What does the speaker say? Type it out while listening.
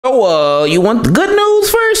So, you want the good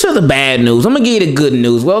news first or the bad news? I'm going to give you the good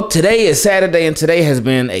news. Well, today is Saturday, and today has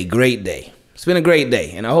been a great day. It's been a great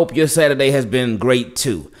day, and I hope your Saturday has been great,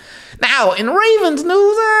 too. Now, in Ravens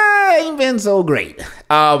news, ain't been so great.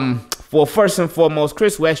 For first and foremost,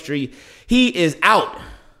 Chris Westry, he is out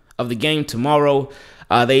of the game tomorrow.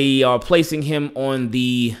 They are placing him on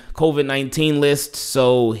the COVID-19 list,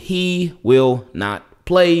 so he will not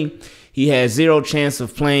play. He has zero chance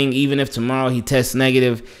of playing. Even if tomorrow he tests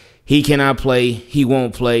negative, he cannot play. He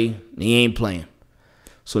won't play. He ain't playing.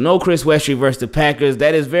 So no Chris Westry versus the Packers.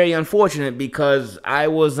 That is very unfortunate because I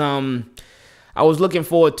was looking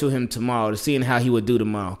forward to him tomorrow, to seeing how he would do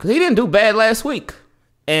tomorrow, because he didn't do bad last week.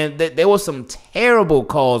 And there was some terrible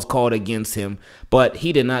calls called against him, but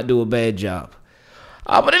he did not do a bad job.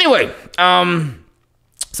 But anyway,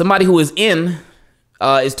 somebody who is in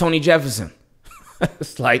is Tony Jefferson.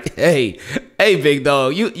 It's like, hey, big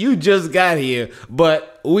dog, you just got here,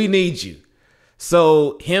 but we need you.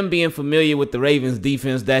 So him being familiar with the Ravens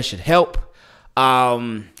defense, that should help.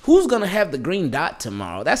 Who's going to have the green dot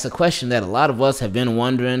tomorrow? That's a question that a lot of us have been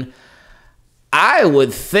wondering. I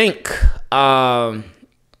would think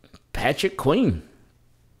Patrick Queen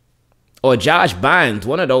or Josh Bynes,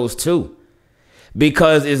 one of those two,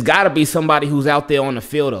 because it's got to be somebody who's out there on the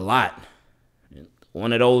field a lot.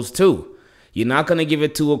 One of those two. You're not going to give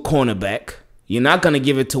it to a cornerback. You're not going to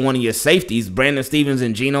give it to one of your safeties, Brandon Stephens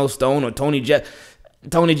and Geno Stone or Tony Jet.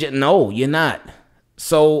 No, you're not.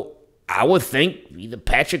 So I would think either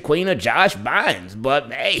Patrick Queen or Josh Bynes.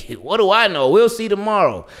 But, hey, what do I know? We'll see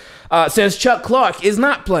tomorrow. Since Chuck Clark is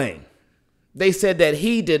not playing, they said that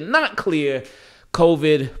he did not clear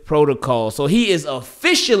COVID protocol. So he is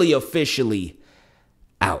officially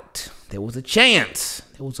out. There was a chance.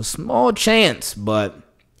 There was a small chance, but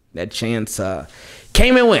that chance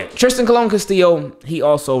came and went. Tristan Colon Castillo, he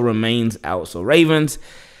also remains out. So Ravens,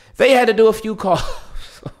 they had to do a few call.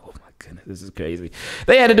 Oh my goodness, this is crazy.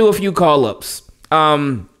 They had to do a few call-ups.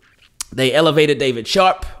 They elevated David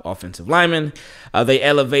Sharp, offensive lineman. They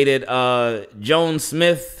elevated Jones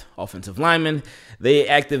Smith, offensive lineman. They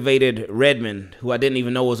activated Redmond, who I didn't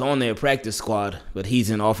even know was on their practice squad, but he's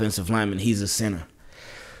an offensive lineman. He's a center.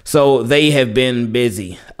 So they have been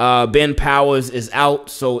busy. Ben Powers is out,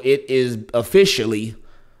 so it is officially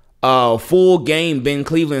a full game Ben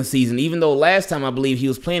Cleveland season. Even though last time I believe he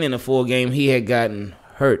was playing in a full game, he had gotten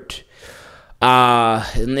hurt.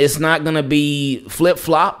 And it's not going to be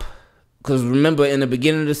flip-flop, because remember in the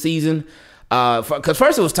beginning of the season, because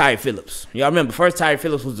first it was Ty Phillips. Y'all remember, first Ty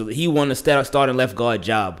Phillips he won the starting left guard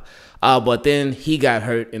job. But then he got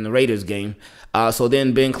hurt in the Raiders game. So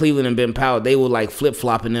then Ben Cleveland and Ben Powell, they were like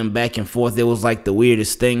flip-flopping them back and forth. It was like the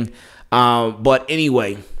weirdest thing. But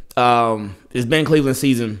anyway, it's Ben Cleveland's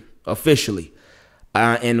season officially.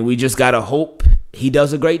 And we just got to hope he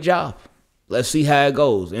does a great job. Let's see how it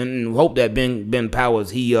goes. And hope that Ben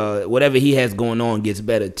Powers, whatever he has going on gets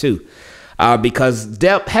better too. Because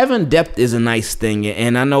having depth is a nice thing.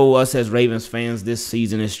 And I know us as Ravens fans this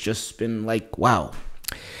season, it's just been like, wow.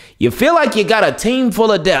 You feel like you got a team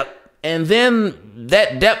full of depth, and then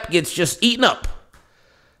that depth gets just eaten up.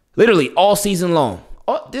 Literally all season long.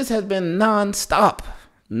 Oh, this has been nonstop.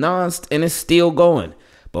 And it's still going.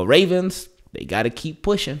 But Ravens, they got to keep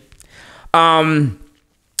pushing. All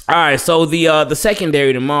right, so the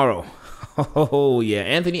secondary tomorrow. Oh, yeah.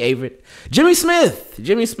 Anthony Averett. Jimmy Smith,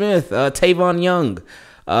 Tavon Young,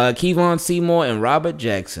 Kevon Seymour, and Robert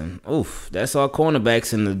Jackson. Oof, that's our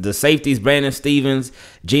cornerbacks. And the safeties, Brandon Stephens,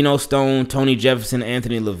 Geno Stone, Tony Jefferson,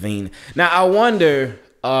 Anthony Levine. Now, I wonder,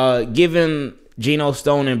 given Geno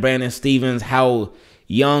Stone and Brandon Stephens, how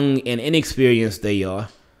young and inexperienced they are,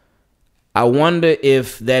 I wonder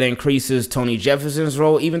if that increases Tony Jefferson's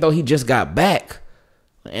role, even though he just got back.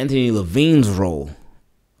 Anthony Levine's role.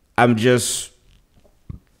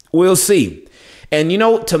 We'll see. And,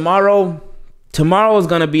 tomorrow is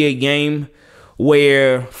going to be a game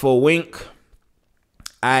where, for Wink,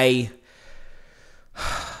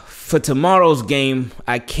 for tomorrow's game,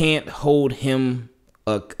 I can't hold him,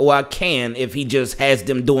 I can if he just has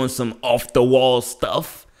them doing some off-the-wall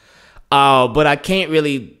stuff. But I can't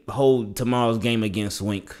really hold tomorrow's game against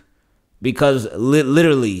Wink because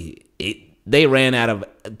literally they ran out of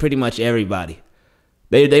pretty much everybody.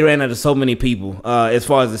 They ran out of so many people as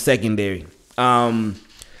far as the secondary.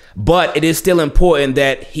 But it is still important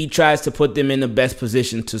that he tries to put them in the best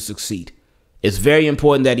position to succeed. It's very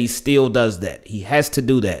important that he still does that. He has to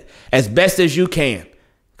do that as best as you can,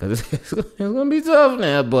 because it's going to be tough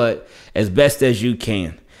now, but as best as you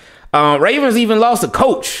can. Ravens even lost a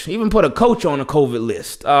coach, even put a coach on a COVID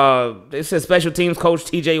list. They said special teams coach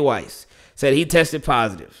T.J. Weiss. said he tested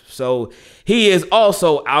positive. So he is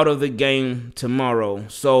also out of the game tomorrow.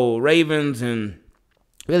 So Ravens and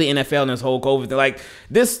really NFL and this whole COVID thing. Like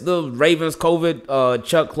this, the Ravens COVID,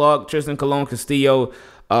 Chuck Clark, Tristan Colon Castillo,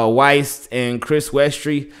 Weiss, and Chris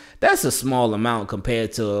Westry. That's a small amount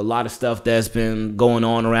compared to a lot of stuff that's been going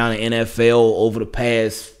on around the NFL over the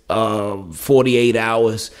past 48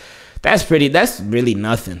 hours. That's really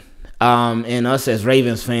nothing. And us as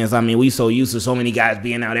Ravens fans, I mean, we so used to so many guys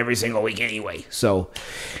being out every single week anyway. So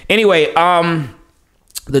anyway,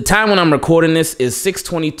 the time when I'm recording this is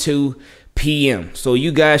 6:22 p.m. So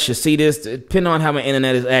you guys should see this. Depending on how my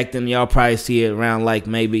internet is acting, y'all probably see it around like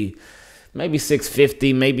maybe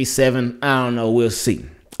 6:50, maybe 7. I don't know. We'll see.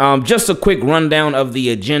 Just a quick rundown of the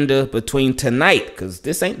agenda between tonight, because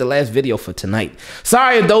this ain't the last video for tonight.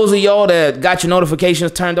 Sorry if those of y'all that got your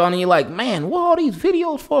notifications turned on and you're like, man, what are all these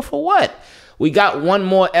videos for what? We got one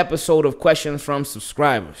more episode of questions from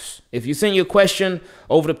subscribers. If you send your question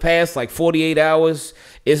over the past like 48 hours,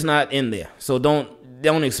 it's not in there. So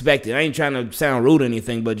don't expect it. I ain't trying to sound rude or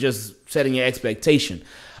anything, but just setting your expectation.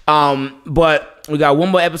 But we got one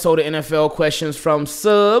more episode of NFL questions from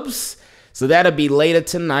subs. So that'll be later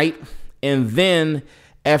tonight. And then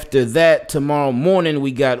after that, tomorrow morning,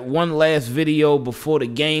 we got one last video before the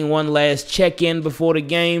game, one last check-in before the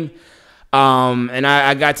game. And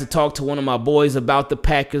I got to talk to one of my boys about the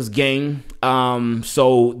Packers game.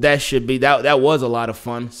 So that should be, that was a lot of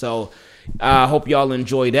fun. So I hope y'all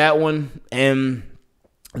enjoy that one. And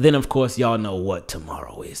then, of course, y'all know what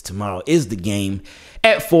tomorrow is. Tomorrow is the game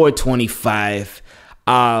at 4:25.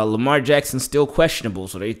 Lamar Jackson's still questionable,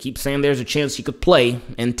 so they keep saying there's a chance he could play,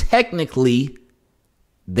 and technically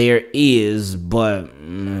there is, but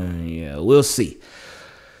yeah, we'll see.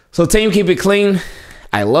 So team, keep it clean.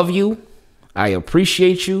 I love you, I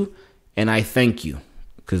appreciate you, and I thank you,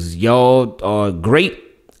 because y'all are great.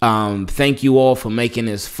 Thank you all for making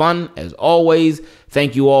this fun, as always.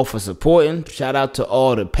 Thank you all for supporting. Shout out to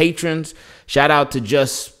all the patrons. Shout out to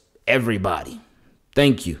just everybody.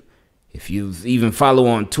 Thank you. If you even follow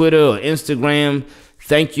on Twitter or Instagram,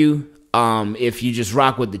 thank you. If you just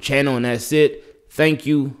rock with the channel and that's it, thank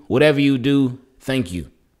you. Whatever you do, thank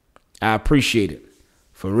you. I appreciate it.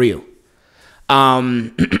 For real.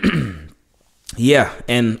 Yeah,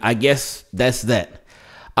 and I guess that's that.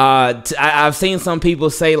 I've seen some people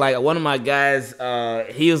say, like one of my guys,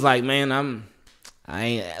 he was like, man,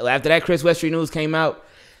 after that Chris Westry news came out,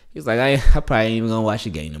 he was like, I probably ain't even gonna watch the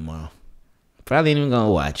game tomorrow. Probably ain't even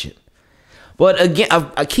gonna watch it. But again,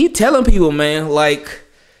 I keep telling people, man, like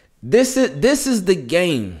this is the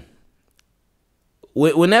game.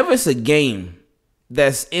 Whenever it's a game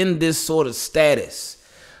that's in this sort of status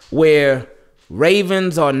where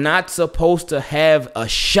Ravens are not supposed to have a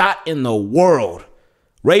shot in the world,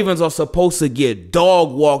 Ravens are supposed to get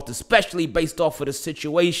dog walked, especially based off of the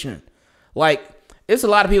situation. Like, it's a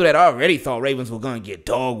lot of people that already thought Ravens were going to get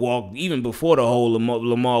dog walked even before the whole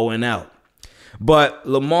Lamar went out. But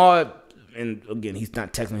Lamar, and again, he's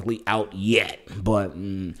not technically out yet. But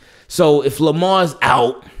so if Lamar's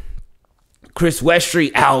out, Chris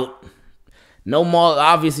Westry out, no more,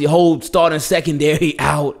 obviously, whole starting secondary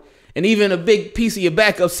out, and even a big piece of your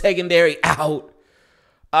backup secondary out.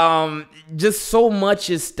 Just so much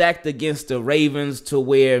is stacked against the Ravens to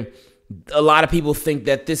where a lot of people think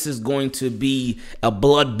that this is going to be a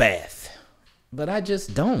bloodbath. But I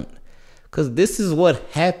just don't. Because this is what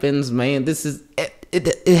happens, man. This is,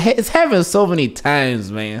 it's happened so many times,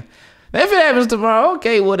 man. If it happens tomorrow,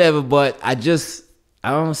 okay, whatever. But I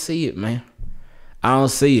don't see it, man. I don't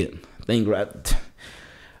see it. I think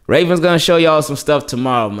Ravens going to show y'all some stuff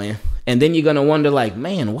tomorrow, man. And then you're going to wonder, like,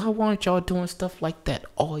 man, why weren't y'all doing stuff like that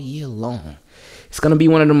all year long? It's going to be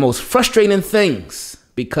one of the most frustrating things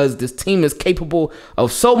because this team is capable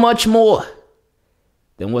of so much more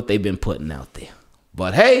than what they've been putting out there.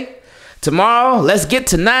 But, hey, tomorrow, let's get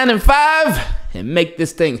to 9-5 and make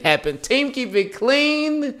this thing happen. Team, keep it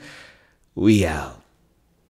clean. We out.